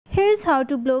is how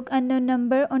to block unknown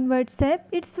number on WhatsApp.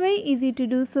 It's very easy to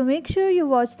do, so make sure you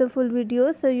watch the full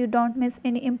video so you don't miss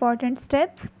any important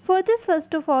steps. For this,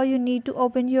 first of all, you need to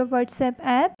open your WhatsApp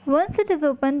app. Once it is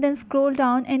open, then scroll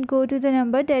down and go to the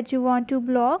number that you want to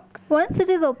block. Once it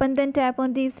is open, then tap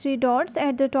on these three dots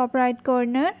at the top right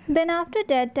corner. Then after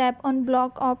that, tap on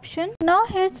block option. Now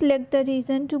here select the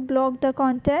reason to block the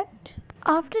contact.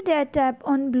 After that, tap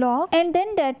on block and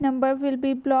then that number will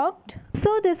be blocked.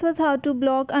 So this was how to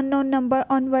block unknown number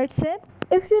on WhatsApp.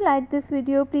 If you like this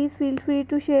video, please feel free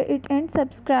to share it and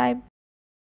subscribe.